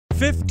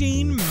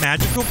15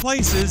 magical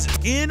places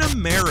in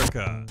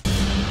America.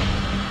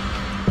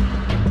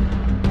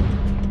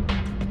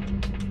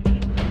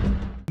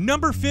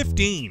 Number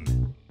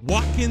 15.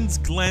 Watkins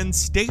Glen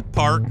State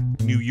Park,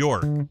 New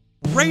York.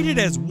 Rated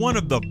as one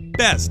of the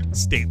best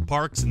state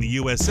parks in the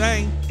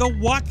USA, the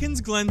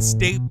Watkins Glen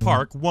State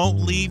Park won't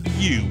leave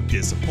you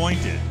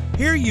disappointed.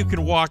 Here you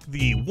can walk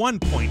the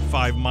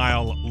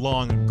 1.5-mile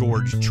long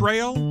Gorge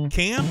Trail,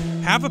 camp,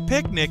 have a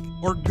picnic,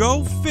 or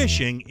go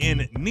fishing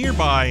in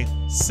nearby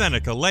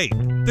Seneca Lake.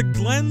 The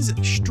Glen's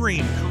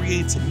stream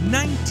creates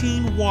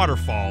 19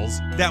 waterfalls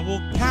that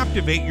will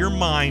captivate your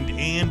mind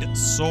and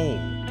soul.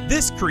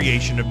 This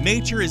creation of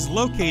nature is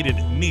located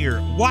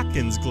near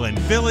Watkins Glen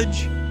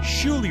Village,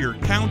 Schuyler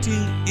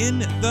County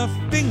in the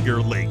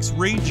Finger Lakes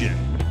region.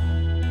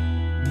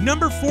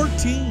 Number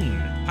 14.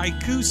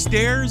 Haiku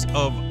Stairs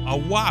of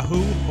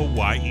Oahu,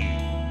 Hawaii.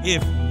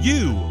 If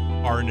you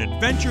are an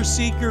adventure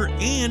seeker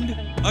and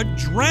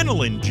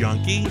adrenaline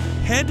junkie,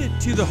 head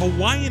to the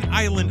Hawaiian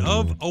island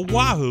of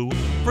Oahu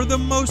for the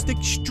most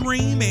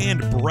extreme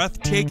and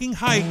breathtaking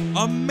hike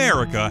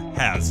America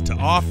has to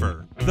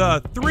offer.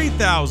 The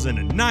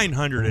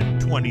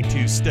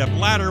 3,922-step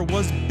ladder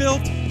was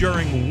built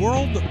during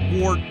World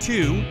War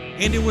II,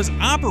 and it was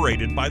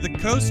operated by the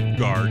Coast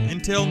Guard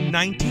until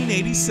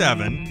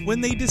 1987, when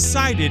they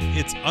decided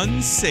it's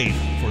unsafe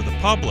for the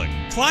public.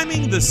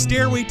 Climbing the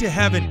stairway to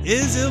heaven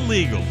is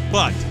illegal,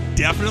 but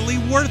definitely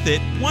worth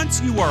it once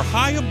you are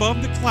high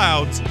above the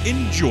clouds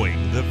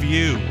enjoying the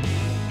view.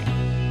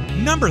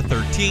 Number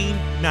 13.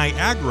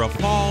 Niagara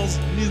Falls,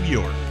 New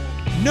York.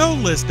 No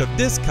list of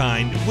this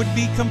kind would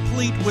be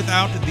complete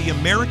without the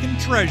American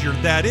treasure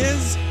that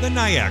is the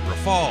Niagara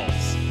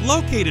Falls.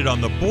 Located on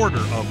the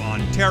border of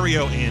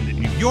Ontario and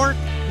New York,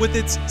 with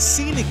its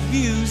scenic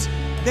views,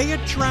 they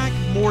attract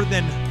more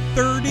than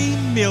 30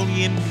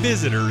 million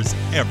visitors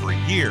every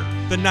year.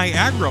 The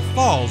Niagara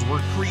Falls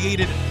were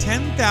created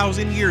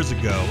 10,000 years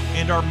ago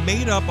and are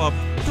made up of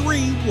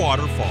 3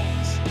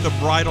 waterfalls. The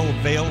Bridal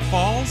Veil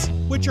Falls,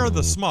 which are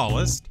the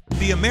smallest,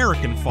 the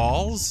American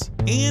Falls,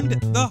 and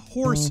the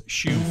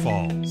Horseshoe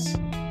Falls.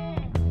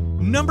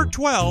 Number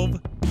 12.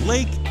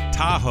 Lake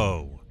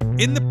Tahoe.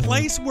 In the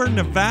place where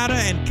Nevada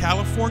and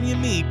California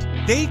meet,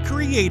 they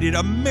created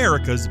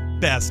America's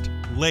best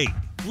lake.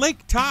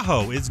 Lake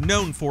Tahoe is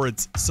known for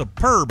its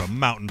superb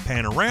mountain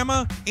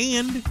panorama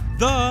and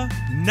the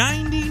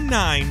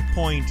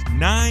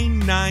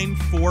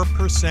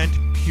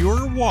 99.994%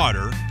 pure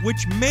water,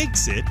 which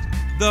makes it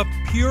the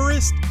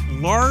purest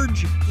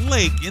large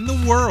lake in the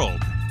world.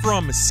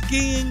 From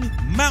skiing,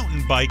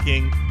 mountain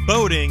biking,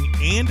 boating,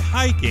 and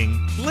hiking,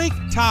 Lake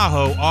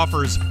Tahoe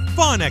offers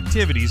fun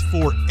activities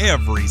for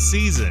every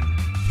season.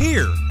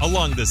 Here,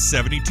 along the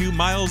 72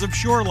 miles of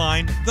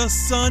shoreline, the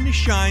sun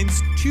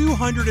shines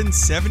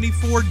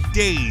 274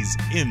 days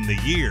in the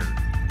year.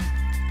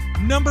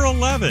 Number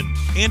 11.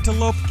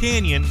 Antelope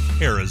Canyon,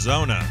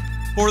 Arizona.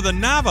 For the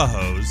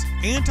Navajos,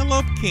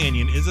 Antelope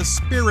Canyon is a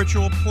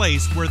spiritual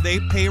place where they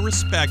pay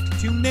respect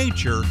to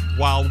nature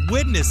while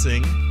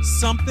witnessing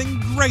something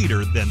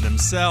greater than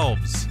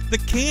themselves. The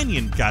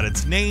canyon got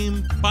its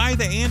name by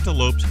the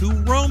antelopes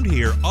who roamed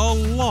here a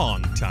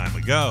long time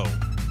ago.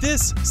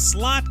 This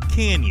slot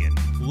canyon,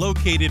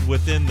 located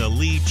within the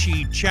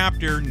Lee-Chi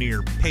chapter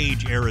near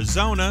Page,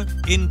 Arizona,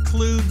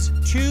 includes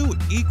 2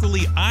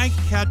 equally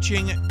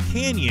eye-catching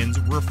canyons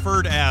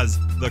referred as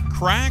the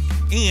Crack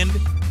and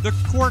the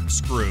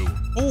Corkscrew,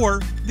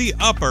 or the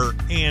Upper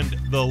and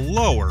the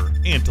Lower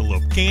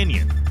Antelope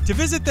Canyon. To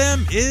visit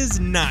them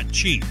is not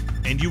cheap,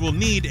 and you will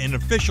need an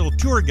official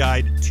tour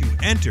guide to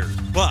enter,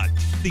 but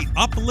the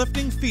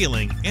uplifting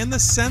feeling and the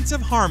sense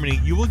of harmony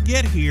you will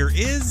get here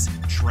is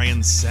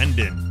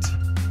transcendent.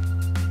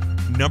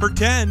 Number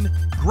 10.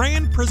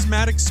 Grand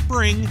Prismatic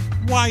Spring,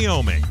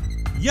 Wyoming.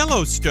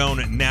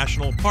 Yellowstone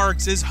National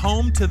Parks is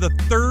home to the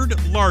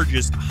 3rd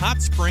largest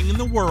hot spring in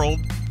the world,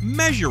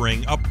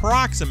 measuring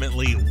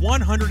approximately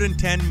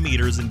 110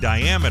 meters in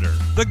diameter.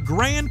 The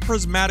Grand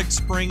Prismatic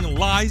Spring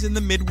lies in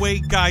the Midway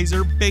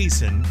Geyser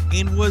Basin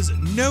and was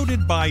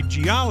noted by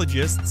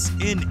geologists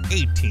in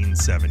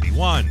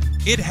 1871.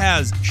 It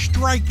has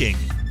striking,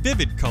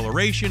 vivid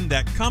coloration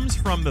that comes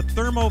from the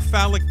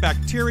thermophilic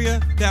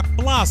bacteria that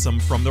blossom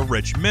from the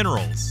rich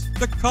minerals.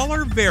 The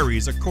color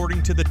varies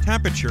according to the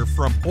temperature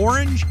from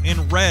orange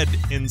and red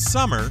in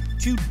summer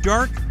to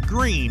dark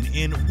green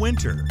in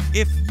winter.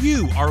 If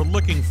you are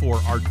looking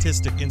for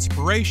artistic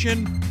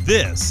inspiration,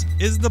 this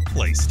is the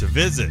place to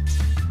visit.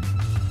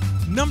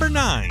 Number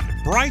 9.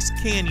 Bryce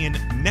Canyon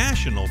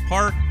National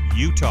Park,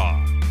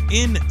 Utah.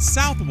 In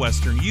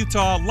southwestern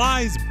Utah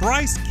lies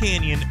Bryce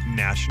Canyon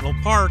National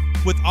Park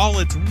with all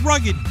its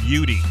rugged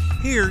beauty.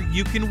 Here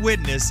you can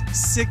witness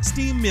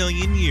 60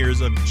 million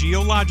years of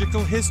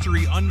geological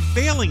history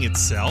unveiling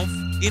itself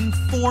in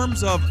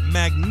forms of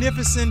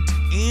magnificent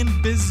and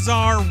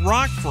bizarre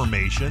rock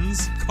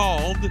formations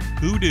called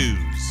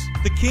hoodoos.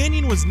 The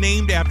canyon was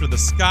named after the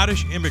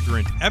Scottish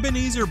immigrant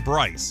Ebenezer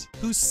Bryce,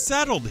 who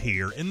settled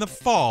here in the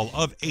fall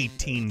of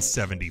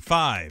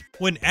 1875.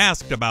 When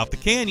asked about the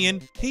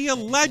canyon, he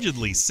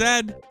allegedly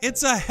said,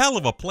 "It's a hell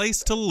of a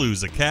place to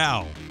lose a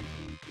cow."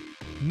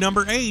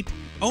 Number 8.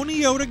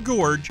 Oneota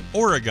Gorge,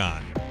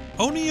 Oregon.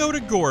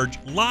 Oneota Gorge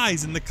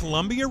lies in the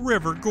Columbia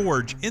River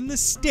Gorge in the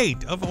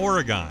state of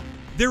Oregon.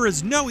 There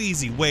is no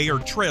easy way or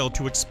trail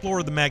to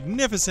explore the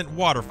magnificent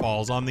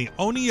waterfalls on the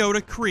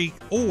Oneota Creek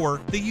or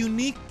the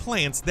unique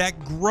plants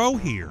that grow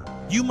here.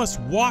 You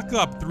must walk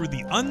up through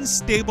the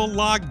unstable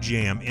log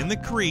jam in the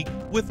creek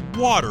with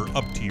water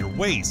up to your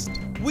waist.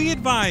 We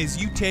advise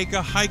you take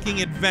a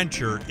hiking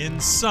adventure in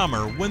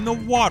summer when the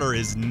water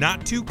is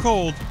not too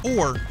cold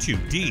or too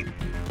deep.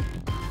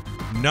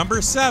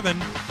 Number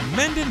 7.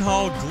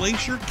 Mendenhall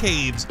Glacier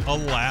Caves,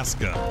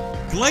 Alaska.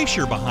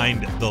 Glacier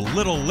behind the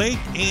Little Lake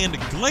and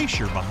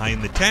Glacier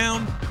behind the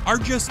town are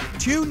just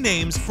two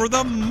names for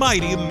the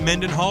mighty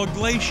Mendenhall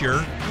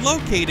Glacier,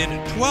 located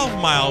 12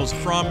 miles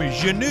from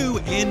Juneau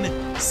in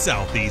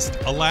southeast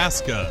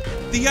Alaska.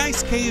 The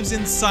ice caves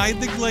inside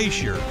the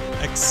glacier,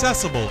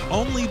 accessible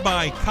only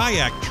by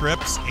kayak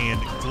trips and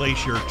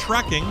glacier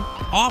trekking,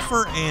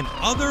 offer an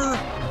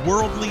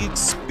otherworldly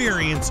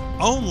experience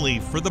only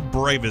for the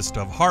bravest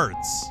of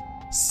hearts.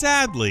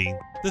 Sadly,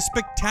 the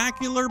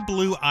spectacular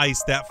blue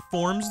ice that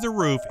forms the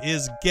roof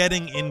is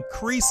getting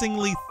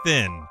increasingly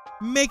thin,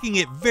 making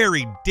it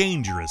very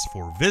dangerous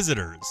for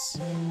visitors.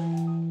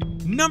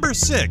 Number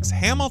 6.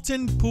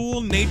 Hamilton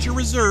Pool Nature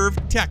Reserve,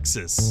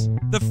 Texas.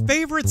 The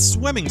favorite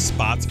swimming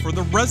spots for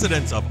the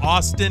residents of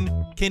Austin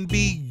can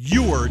be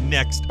your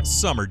next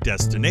summer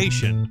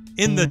destination.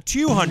 In the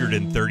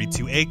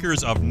 232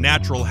 acres of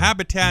natural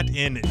habitat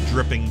in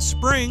Dripping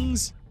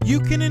Springs, you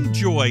can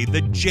enjoy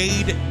the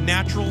Jade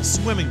Natural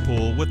Swimming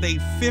Pool with a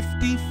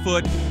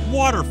 50-foot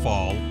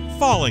waterfall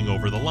falling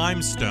over the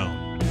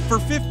limestone. For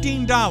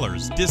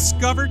 $15,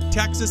 discover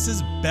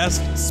Texas's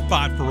best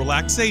spot for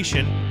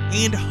relaxation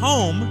and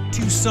home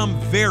to some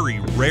very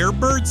rare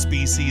bird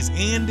species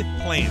and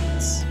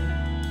plants.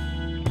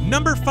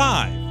 Number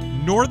 5.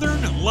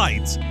 Northern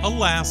Lights,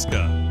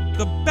 Alaska.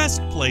 The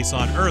best place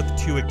on Earth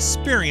to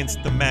experience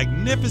the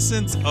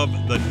magnificence of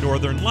the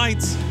Northern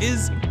Lights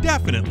is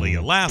definitely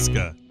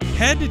Alaska.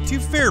 Head to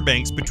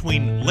Fairbanks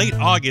between late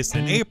August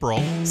and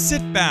April,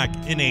 sit back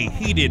in a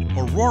heated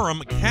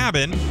aurorium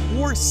cabin,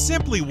 or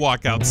simply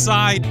walk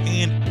outside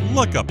and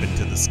look up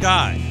into the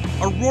sky.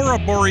 Aurora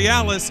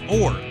borealis,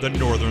 or the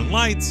Northern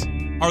Lights,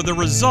 are the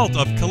result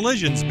of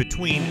collisions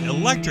between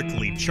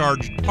electrically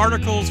charged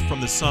particles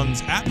from the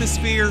sun's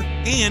atmosphere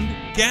and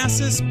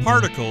gaseous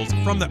particles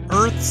from the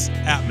Earth's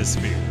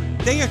atmosphere.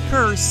 They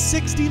occur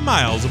 60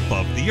 miles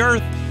above the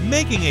Earth,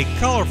 making a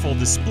colorful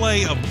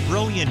display of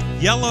brilliant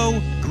yellow,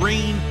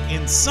 green,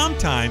 and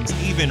sometimes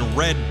even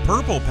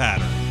red-purple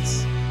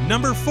patterns.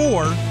 Number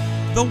 4.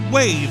 The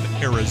Wave,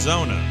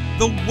 Arizona.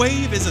 The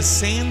Wave is a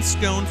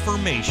sandstone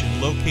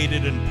formation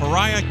located in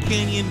Paria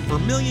Canyon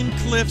Vermilion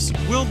Cliffs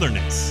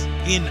Wilderness.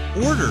 In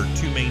order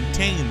to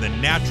maintain the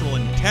natural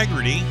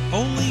integrity,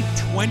 only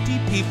 20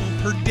 people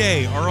per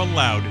day are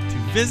allowed to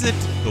visit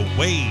the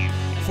Wave.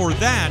 For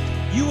that,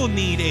 you will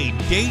need a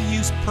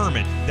day-use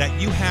permit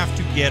that you have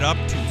to get up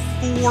to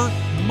 4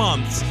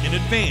 months in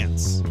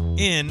advance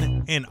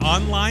in an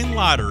online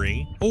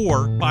lottery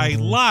or by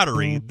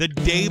lottery the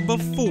day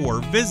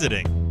before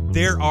visiting.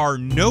 There are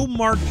no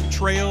marked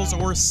trails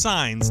or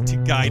signs to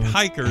guide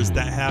hikers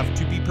that have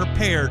to be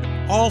prepared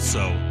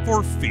also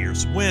for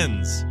fierce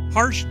winds,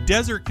 harsh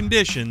desert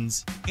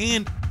conditions,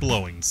 and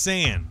blowing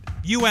sand.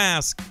 You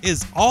ask,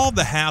 is all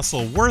the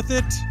hassle worth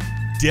it?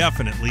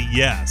 Definitely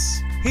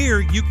yes.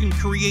 Here you can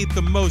create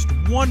the most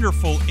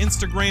wonderful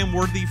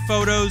Instagram-worthy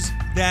photos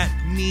that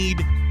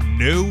need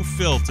no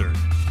filter.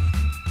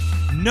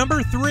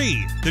 Number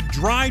 3. The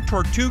Dry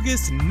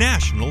Tortugas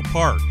National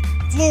Park.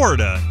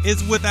 Florida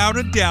is without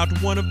a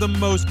doubt one of the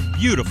most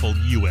beautiful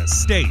U.S.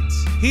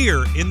 states.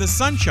 Here in the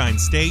Sunshine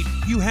State,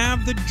 you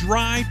have the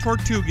Dry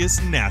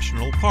Tortugas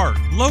National Park,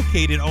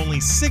 located only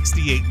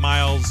 68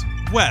 miles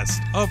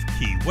west of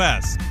Key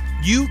West.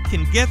 You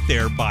can get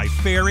there by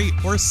ferry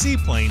or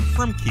seaplane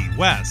from Key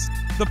West.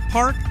 The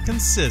park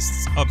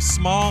consists of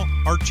small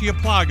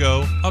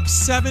archipelago of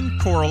 7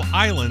 coral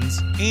islands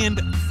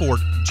and Fort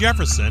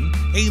Jefferson,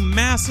 a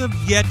massive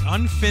yet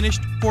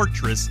unfinished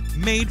fortress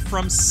made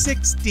from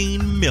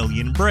 16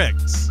 million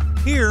bricks.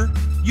 Here,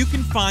 you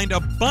can find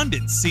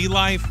abundant sea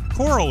life,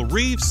 coral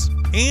reefs,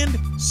 and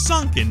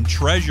sunken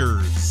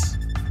treasures.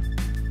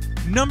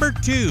 Number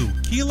 2.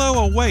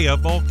 Kilauea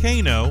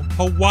Volcano,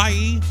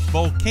 Hawaii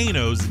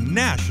Volcanoes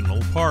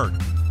National Park.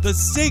 The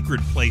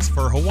sacred place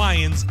for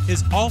Hawaiians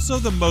is also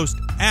the most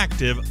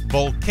active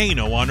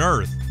volcano on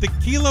Earth. The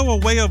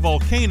Kilauea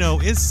volcano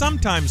is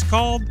sometimes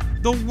called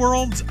the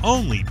world's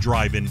only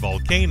drive-in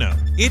volcano.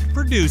 It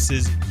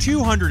produces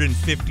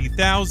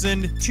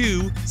 250,000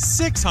 to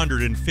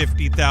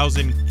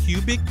 650,000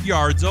 cubic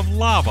yards of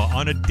lava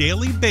on a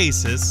daily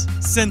basis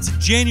since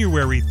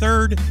January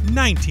 3rd,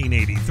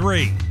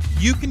 1983.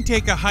 You can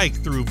take a hike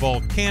through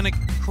volcanic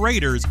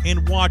craters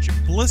and watch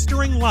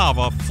blistering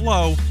lava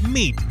flow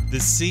meet the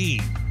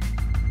sea.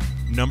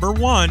 Number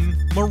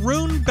 1.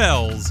 Maroon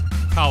Bells,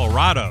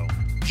 Colorado.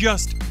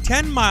 Just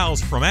 10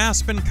 miles from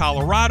Aspen,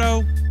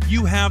 Colorado,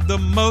 you have the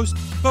most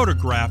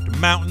photographed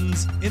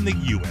mountains in the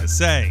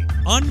USA.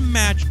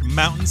 Unmatched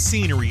mountain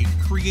scenery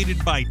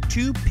created by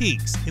two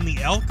peaks in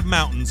the Elk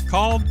Mountains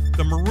called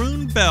the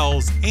Maroon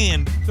Bells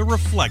and the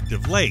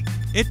Reflective Lake.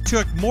 It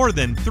took more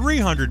than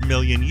 300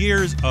 million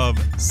years of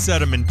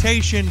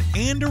sedimentation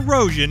and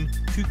erosion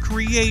to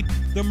create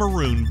the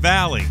Maroon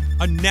Valley,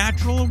 a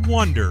natural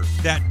wonder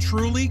that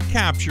truly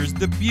captures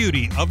the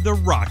beauty of the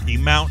Rocky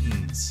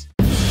Mountains.